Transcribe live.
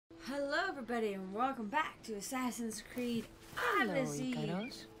everybody, and welcome back to Assassin's Creed Odyssey,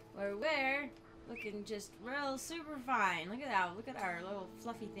 where we're looking just real super fine. Look at that! Look at our little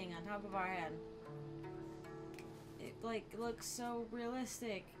fluffy thing on top of our head. It like looks so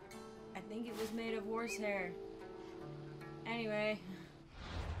realistic. I think it was made of horsehair. Anyway,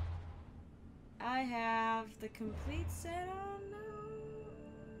 I have the complete set on now.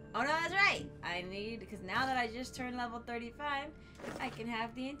 Oh no, that's right! I need, because now that I just turned level 35, I can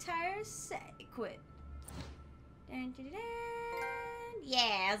have the entire set equipped. Dun, dun, dun, dun.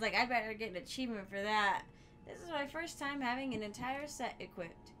 Yeah, I was like, I better get an achievement for that. This is my first time having an entire set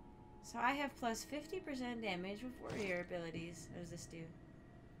equipped. So I have plus 50% damage with warrior abilities. What does this do?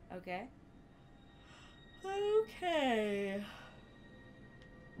 Okay. Okay.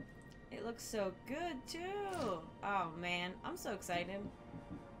 It looks so good too. Oh man, I'm so excited.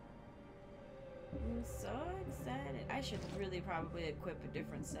 I'm so excited. I should really probably equip a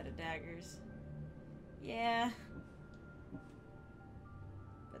different set of daggers. Yeah.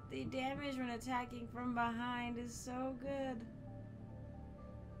 But the damage when attacking from behind is so good.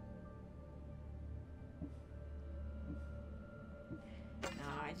 No,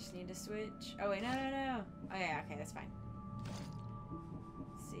 I just need to switch. Oh wait, no. Oh yeah, okay, that's fine.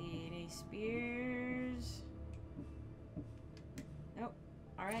 Let's see, any spears? Nope.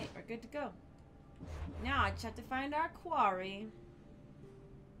 Alright, we're good to go. Now I just have to find our quarry.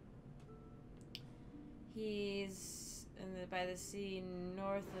 He's by the sea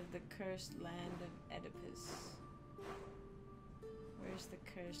north of the cursed land of Oedipus. Where's the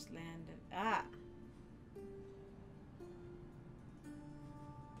cursed land of... Ah!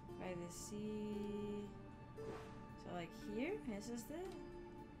 By the sea... So like here? This is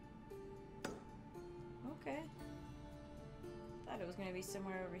it? Okay. Thought it was gonna be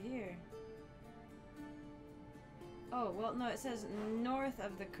somewhere over here. Oh, well, no, it says north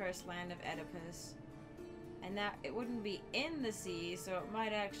of the cursed land of Oedipus. And that, it wouldn't be in the sea, so it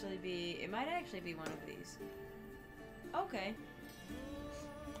might actually be one of these. Okay.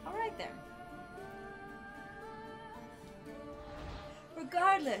 Alright then.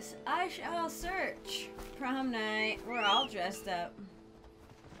 Regardless, I shall search. Prom night, we're all dressed up.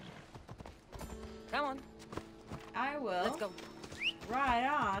 Come on. I will. Let's go. Ride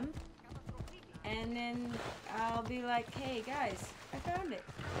on. And then I'll be like, hey guys, I found it.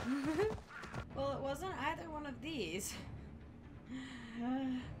 Well, it wasn't either one of these.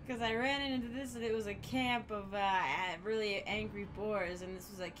 Because I ran into this and it was a camp of really angry boars, and this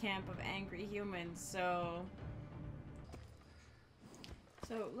was a camp of angry humans, so...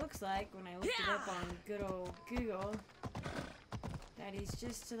 So it looks like, when I looked it up on good old Google, that he's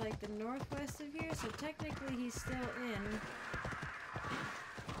just to like the northwest of here, so technically he's still in.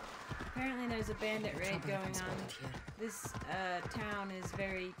 Apparently there's a bandit raid going on. This town is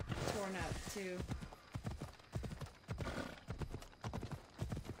very torn up too.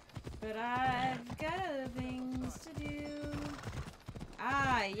 But I've got other things to do.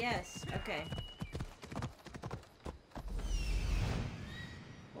 Ah, yes. Okay.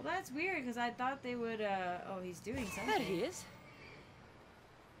 Well, that's weird because I thought they would, oh, he's doing something. There he is.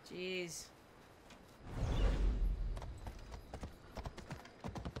 Jeez.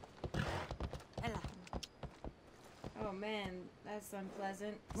 Oh man, that's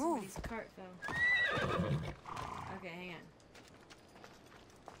unpleasant. Somebody's cart fell. Okay, hang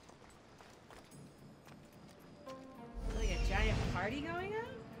on. Like a giant party going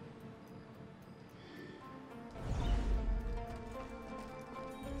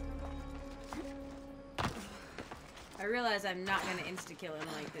on? I realize I'm not gonna insta-kill him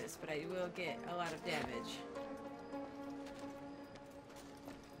like this, but I will get a lot of damage.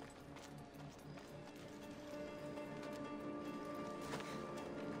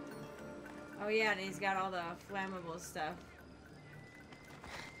 Oh yeah, and he's got all the flammable stuff.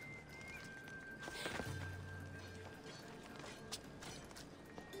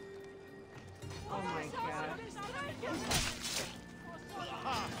 Oh my god.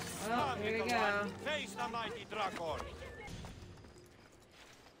 Well, here we go.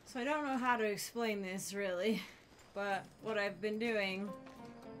 So I don't know how to explain this really, but what I've been doing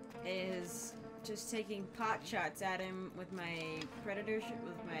is just taking pot shots at him with my predator,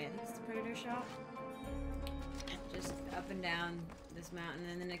 I think it's the predator shot. Just up and down this mountain,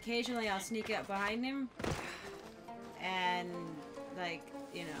 and then occasionally I'll sneak up behind him and, like,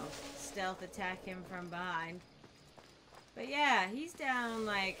 you know, stealth attack him from behind. But yeah, he's down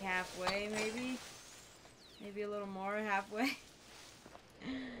like halfway, maybe a little more, halfway.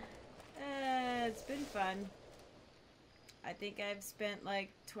 It's been fun. I think I've spent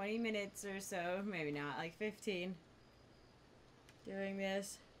like 20 minutes or so, maybe not, like 15, doing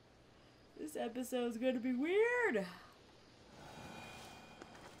this. This episode's gonna be weird.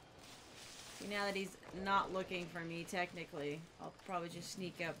 See, now that he's not looking for me, technically, I'll probably just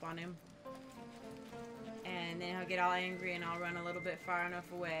sneak up on him. And then he'll get all angry and I'll run a little bit far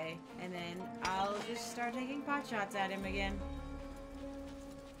enough away. And then I'll just start taking pot shots at him again.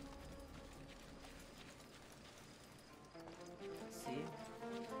 Let's see.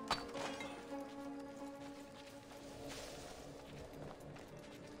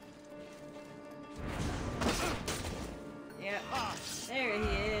 Yep. There he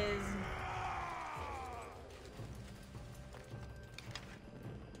is.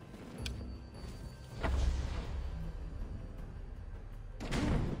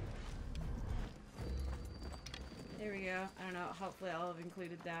 There we go. I don't know. Hopefully I'll have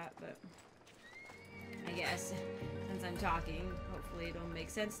included that, but I guess since I'm talking, hopefully it'll make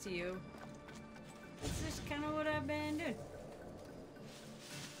sense to you. That's just kind of what I've been doing.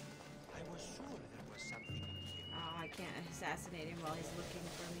 I was sure there was something here. Oh, I can't assassinate him while he's looking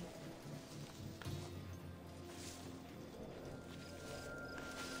for me.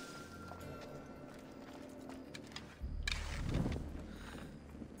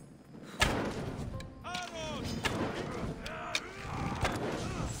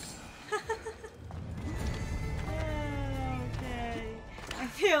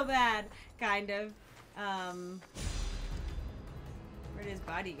 Feel bad, kind of. Where did his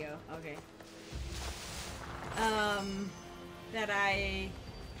body go? Okay. That I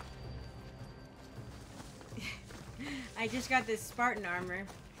just got this Spartan armor,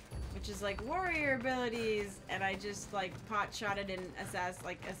 which is like warrior abilities, and I just like pot shotted and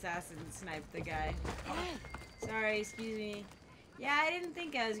assassin sniped the guy. Sorry, excuse me. Yeah, I didn't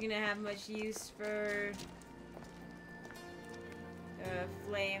think I was gonna have much use for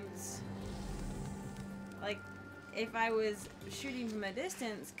flames. Like, if I was shooting from a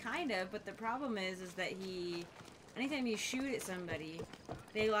distance, kind of, but the problem is that anytime you shoot at somebody,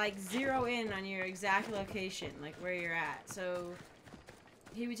 they like zero in on your exact location, like where you're at. So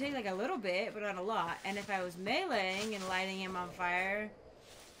he would take like a little bit, but not a lot. And if I was meleeing and lighting him on fire,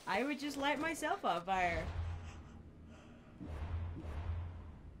 I would just light myself on fire.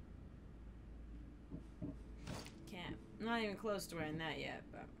 I'm not even close to wearing that yet,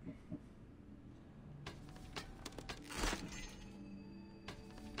 but...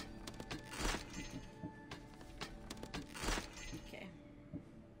 Okay.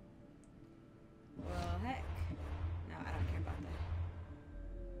 Well, heck. No, I don't care about that.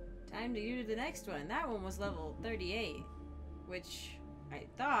 Time to do the next one. That one was level 38, which I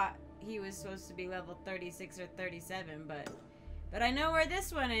thought he was supposed to be level 36 or 37, but I know where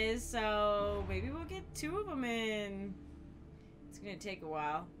this one is, so maybe we'll get 2 of them in. It's gonna take a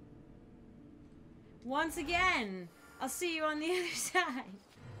while. Once again, I'll see you on the other side.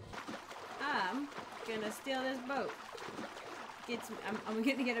 I'm gonna steal this boat. I'm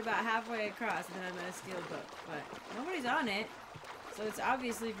gonna get about halfway across, and then I'm gonna steal the boat. But nobody's on it, so it's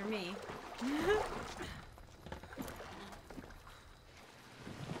obviously for me.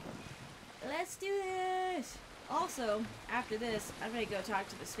 Let's do this! Also, after this, I'm gonna go talk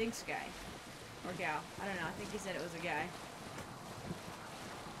to the Sphinx guy. Or gal. I don't know. I think he said it was a guy.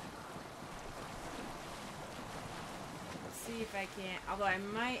 Let's see if I can. Although I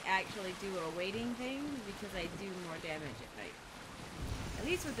might actually do a waiting thing because I do more damage at night. At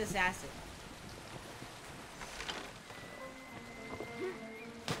least with this acid.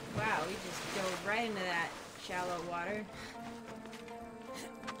 Wow, we just dove right into that shallow water.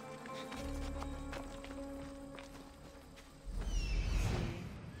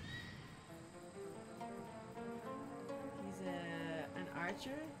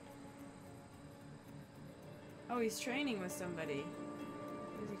 Archer? Oh, he's training with somebody.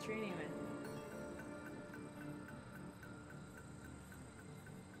 Who's he training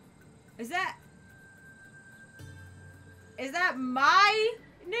with? Is that my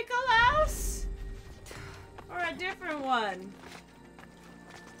Nikolaus? Or a different one?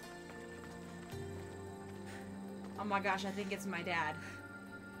 Oh my gosh, I think it's my dad.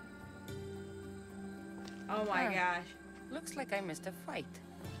 Oh my gosh. Looks like I missed a fight.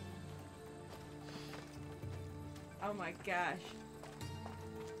 Oh my gosh.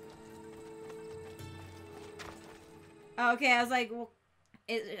 Oh, okay, I was like, well,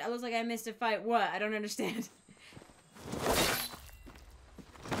 it looks like I missed a fight. What? I don't understand.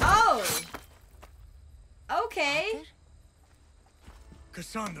 Oh! Okay.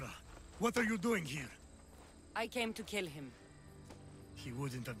 Cassandra, what are you doing here? I came to kill him. He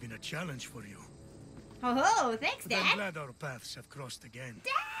wouldn't have been a challenge for you. Oh, thanks, But Dad. I'm glad our paths have crossed again.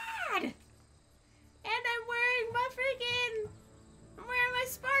 Dad! And I'm wearing my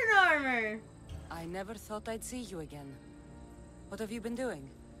Spartan armor. I never thought I'd see you again. What have you been doing?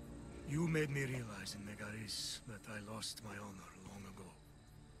 You made me realize in Megaris that I lost my honor long ago.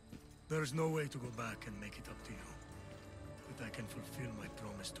 There's no way to go back and make it up to you. But I can fulfill my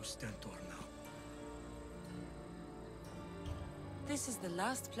promise to Stentor now. This is the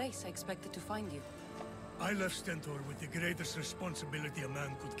last place I expected to find you. I left Stentor with the greatest responsibility a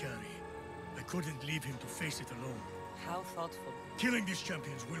man could carry. I couldn't leave him to face it alone. How thoughtful. Killing these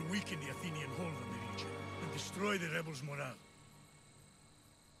champions will weaken the Athenian hold on the region and destroy the rebels' morale.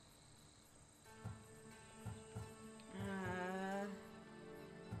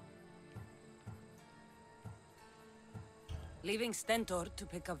 Leaving Stentor to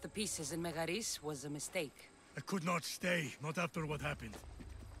pick up the pieces in Megaris was a mistake. I could not stay, not after what happened.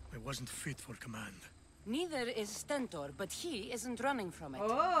 I wasn't fit for command. Neither is Stentor, but he isn't running from it.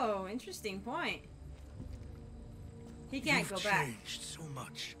 Oh, interesting point. He can't go back. You've changed so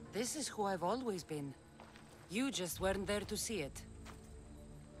much. This is who I've always been. You just weren't there to see it.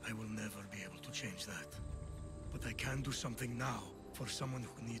 I will never be able to change that. But I can do something now for someone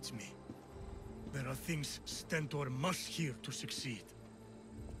who needs me. There are things Stentor must hear to succeed.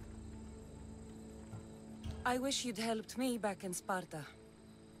 I wish you'd helped me back in Sparta.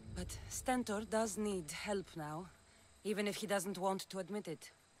 But Stentor does need help now, even if he doesn't want to admit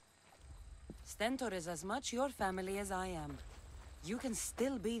it. Stentor is as much your family as I am. You can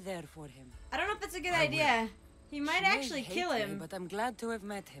still be there for him. I don't know if it's a good idea. He might She may actually hate kill me, him. but I'm glad to have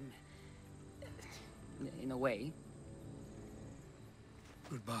met him. In a way.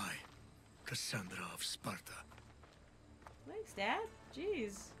 Goodbye, Cassandra of Sparta. Thanks, Dad.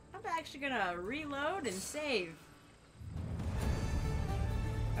 Jeez. I'm actually gonna reload and save.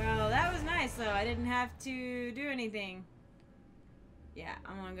 Well, that was nice, though. I didn't have to do anything. Yeah,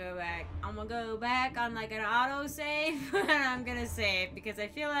 I'm gonna go back. I'm gonna go back on, like, an auto-save, and I'm gonna save, because I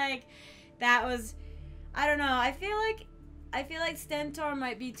feel like that was... I don't know. I feel like Stentor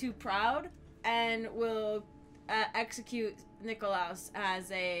might be too proud, and will execute Nikolaos as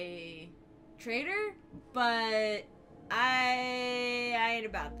a traitor, but I ain't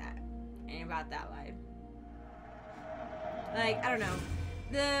about that. I ain't about that life. Like, I don't know.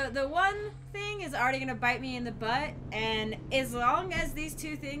 The one thing is already gonna bite me in the butt, and as long as these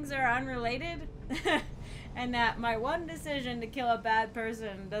two things are unrelated, and that my one decision to kill a bad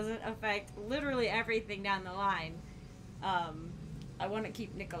person doesn't affect literally everything down the line, I want to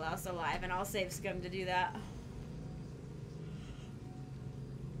keep Nikolaos alive, and I'll save Scum to do that.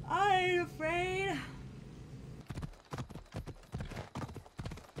 I'm afraid.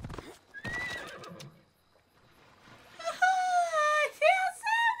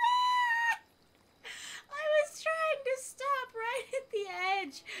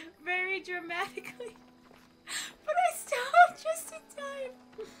 Very dramatically, but I stopped just in time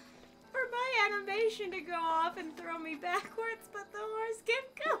for my animation to go off and throw me backwards, but the horse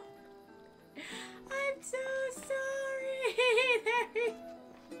kept going. I'm so sorry.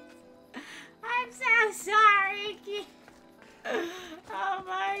 I'm so sorry. Oh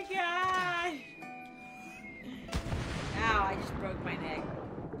my god. Ow, I just broke my neck.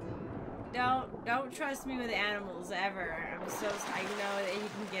 Don't trust me with animals ever. I'm so I know that he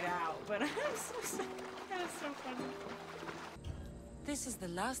can get out, but I'm so sorry. That was so funny. This is the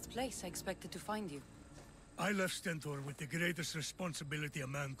last place I expected to find you. I left Stentor with the greatest responsibility a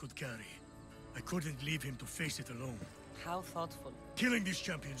man could carry. I couldn't leave him to face it alone. How thoughtful. Killing these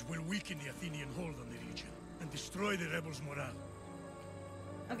champions will weaken the Athenian hold on the region and destroy the rebels' morale.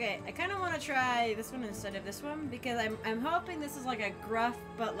 Okay, I kind of want to try this one instead of this one, because I'm hoping this is like a gruff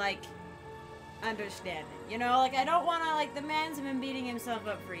but like understanding, you know? Like, I don't want to, like, the man's been beating himself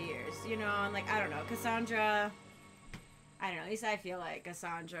up for years, you know? And, like, I don't know, Cassandra, I don't know, at least I feel like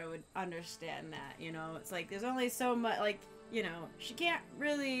Cassandra would understand that, you know? It's like, there's only so much, like, you know, she can't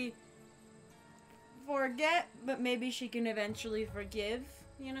really forget, but maybe she can eventually forgive,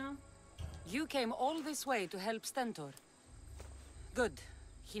 you know? You came all this way to help Stentor. Good.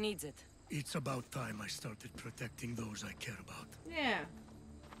 He needs it. It's about time I started protecting those I care about. Yeah.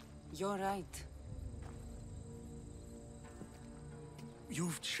 You're right.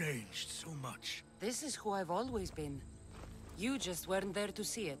 You've changed so much. This is who I've always been. You just weren't there to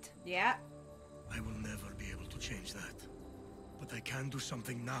see it. Yeah. I will never be able to change that. But I can do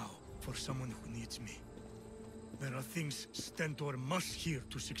something now for someone who needs me. There are things Stentor must hear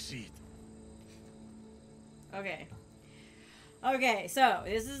to succeed. Okay. Okay, so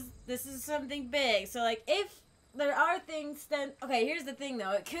this is something big. So like if there are things then okay, here's the thing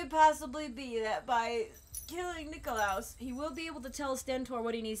though. It could possibly be that by killing Nikolaos, he will be able to tell Stentor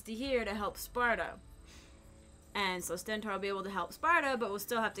what he needs to hear to help Sparta. And so Stentor will be able to help Sparta, but we'll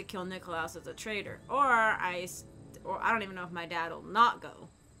still have to kill Nicolaus as a traitor. Or I don't even know if my dad will not go.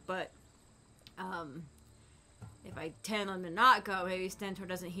 But if I tell him to not go, maybe Stentor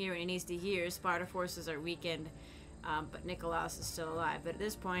doesn't hear what he needs to hear. Sparta forces are weakened, but Nicolaus is still alive. But at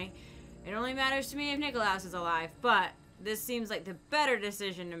this point, it only matters to me if Nicolaus is alive. But this seems like the better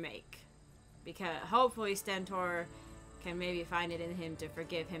decision to make, because hopefully Stentor can maybe find it in him to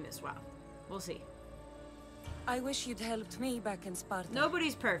forgive him as well. We'll see. I wish you'd helped me back in Sparta.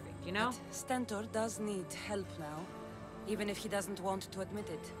 Nobody's perfect, you know? But Stentor does need help now, even if he doesn't want to admit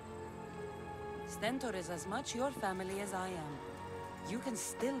it. Stentor is as much your family as I am. You can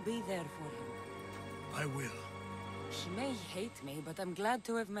still be there for him. I will. He may hate me, but I'm glad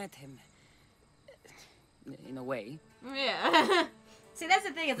to have met him. In a way. Yeah. See, that's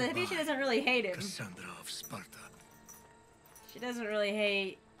the thing, is I think she doesn't really hate him. Cassandra of Sparta. She doesn't really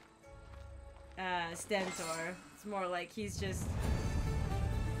hate Stentor. It's more like he's just...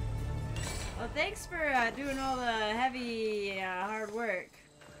 Well, thanks for doing all the heavy, hard work.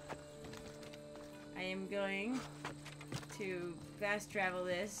 I am going to fast travel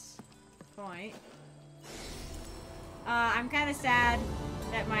this point. I'm kind of sad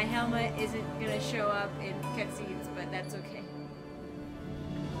that my helmet isn't going to show up in cutscenes, but that's okay.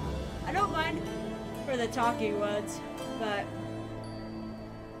 I don't mind for the talking ones, but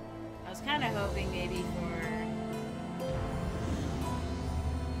I was kind of hoping maybe for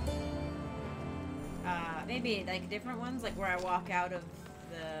maybe like different ones, like where I walk out of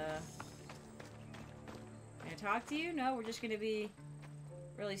the... Can I talk to you? No, we're just gonna be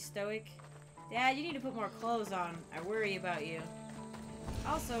really stoic. Dad, you need to put more clothes on. I worry about you.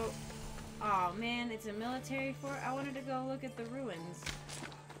 Also, oh man, it's a military fort. I wanted to go look at the ruins.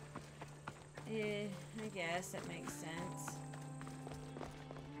 I guess that makes sense.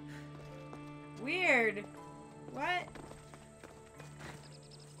 Weird. What?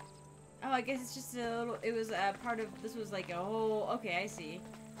 Oh, I guess it's just a little, it was a part of, this was like a whole, okay, I see.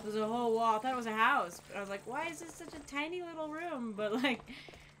 It was a whole wall. I thought it was a house. But I was like, why is this such a tiny little room? But like,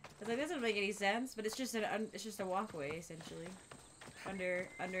 I was like, this doesn't make any sense. But it's just a walkway, essentially.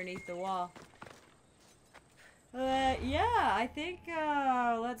 Underneath the wall. Yeah, I think,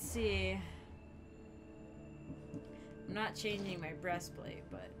 let's see. I'm not changing my breastplate,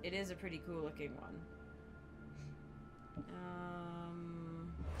 but it is a pretty cool looking one.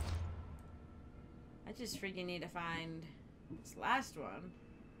 I just freaking need to find this last one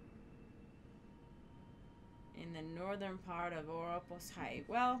in the northern part of Oropos Height.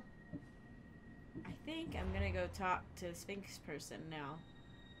 Well, I think I'm gonna go talk to the Sphinx person now.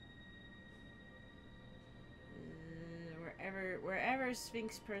 Wherever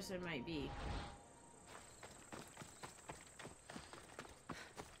Sphinx person might be.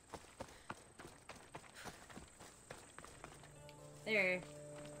 There.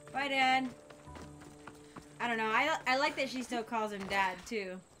 Bye, Dad. I don't know. I like that she still calls him Dad,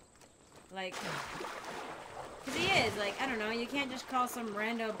 too. Like, because he is. Like, I don't know. You can't just call some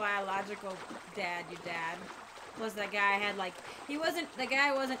random biological dad your dad. Plus, that guy had, like, the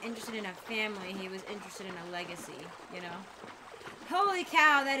guy wasn't interested in a family. He was interested in a legacy, you know? Holy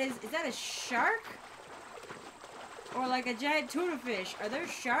cow, is that a shark? Or like a giant tuna fish? Are there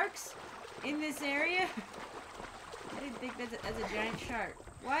sharks in this area? I didn't think that's a giant shark.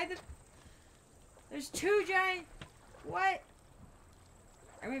 Why there's two giant... What?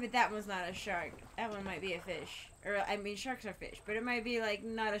 Or maybe that one's not a shark. That one might be a fish. Or, I mean, sharks are fish. But it might be, like,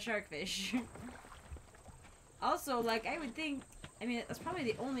 not a shark fish. Also, like, I would think... I mean, that's probably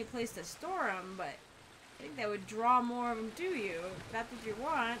the only place to store them, but... I think that would draw more of them to you. If that's what you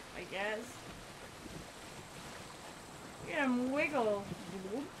want, I guess. Look at them wiggle.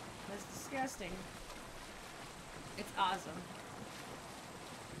 That's disgusting. It's awesome.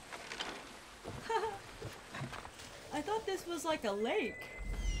 I thought this was like a lake.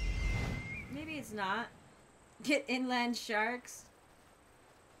 Maybe it's not. Get inland sharks.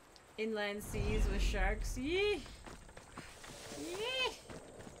 Inland seas with sharks. Yee! Yee!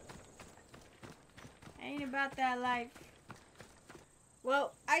 Ain't about that life.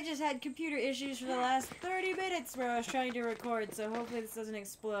 Well, I just had computer issues for the last 30 minutes where I was trying to record, so hopefully this doesn't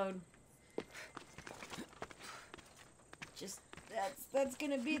explode. That's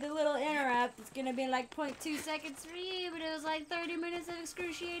gonna be the little interrupt. It's gonna be like 0.2 seconds for you, but it was like 30 minutes of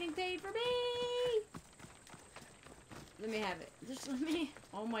excruciating pain for me. Let me have it. Just let me.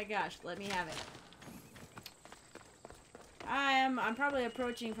 Oh my gosh, let me have it. I'm probably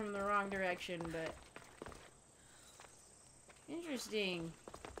approaching from the wrong direction, but interesting.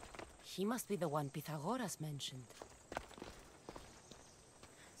 He must be the one Pythagoras mentioned.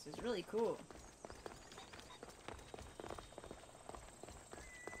 This is really cool.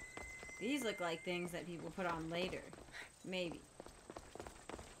 These look like things that people put on later. Maybe.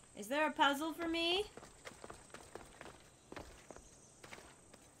 Is there a puzzle for me?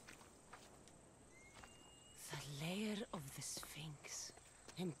 The lair of the Sphinx.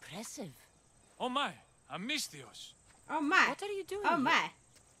 Impressive. Oh my, Amistios. Oh my. What are you doing Oh here? my.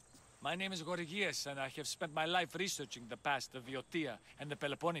 My name is Gorgias, and I have spent my life researching the past of Viotia and the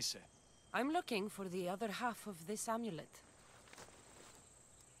Peloponnese. I'm looking for the other half of this amulet.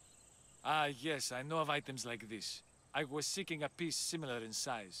 Ah, yes, I know of items like this. I was seeking a piece similar in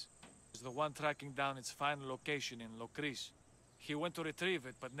size. It was the one tracking down its final location in Locris. He went to retrieve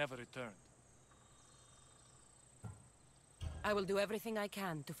it, but never returned. I will do everything I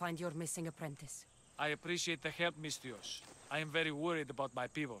can to find your missing apprentice. I appreciate the help, Mistios. I am very worried about my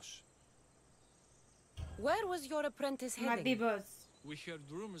pivos. Where was your apprentice My heading? bibos. We heard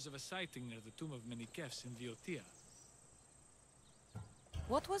rumors of a sighting near the tomb of Menikefs in Viotia.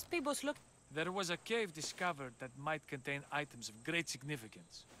 What was Pibos look? There was a cave discovered that might contain items of great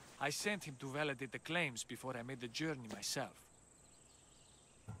significance. I sent him to validate the claims before I made the journey myself.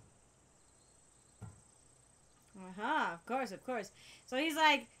 Of course, of course. So he's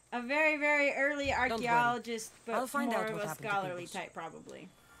like a very, very early archaeologist, but I'll find more out of what a happened to scholarly Pibos. type, probably.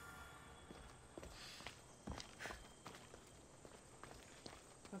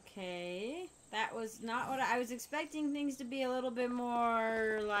 Okay, that was not what I was expecting. Things to be a little bit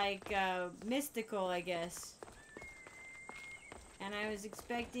more like mystical, I guess. And I was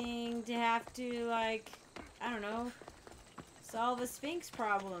expecting to have to, like, I don't know, solve a Sphinx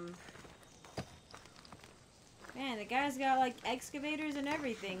problem. Man, the guy's got, like, excavators and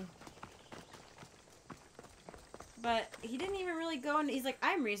everything. But he didn't even really go into... He's like,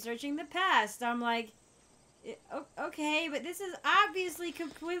 I'm researching the past. I'm like, okay, but this is obviously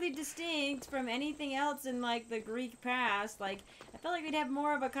completely distinct from anything else in, like, the Greek past. Like, I felt like we'd have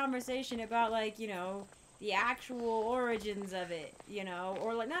more of a conversation about, like, you know, the actual origins of it, you know?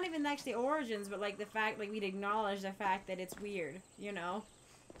 Or, like, not even actually origins, but, like, the fact, like, we'd acknowledge the fact that it's weird, you know?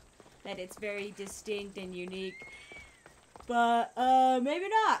 That it's very distinct and unique. But, maybe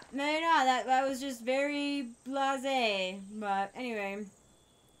not. Maybe not. That was just very blasé. But, anyway,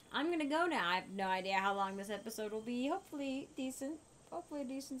 I'm gonna go now. I have no idea how long this episode will be. Hopefully decent. Hopefully a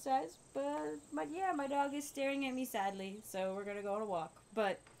decent size. But yeah, my dog is staring at me sadly. So we're gonna go on a walk.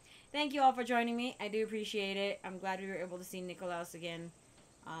 But, thank you all for joining me. I do appreciate it. I'm glad we were able to see Nikolaos again.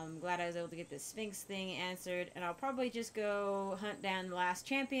 I'm glad I was able to get this Sphinx thing answered. And I'll probably just go hunt down the last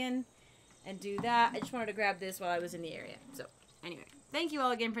champion and do that. I just wanted to grab this while I was in the area. So, anyway, thank you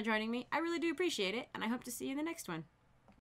all again for joining me. I really do appreciate it. And I hope to see you in the next one.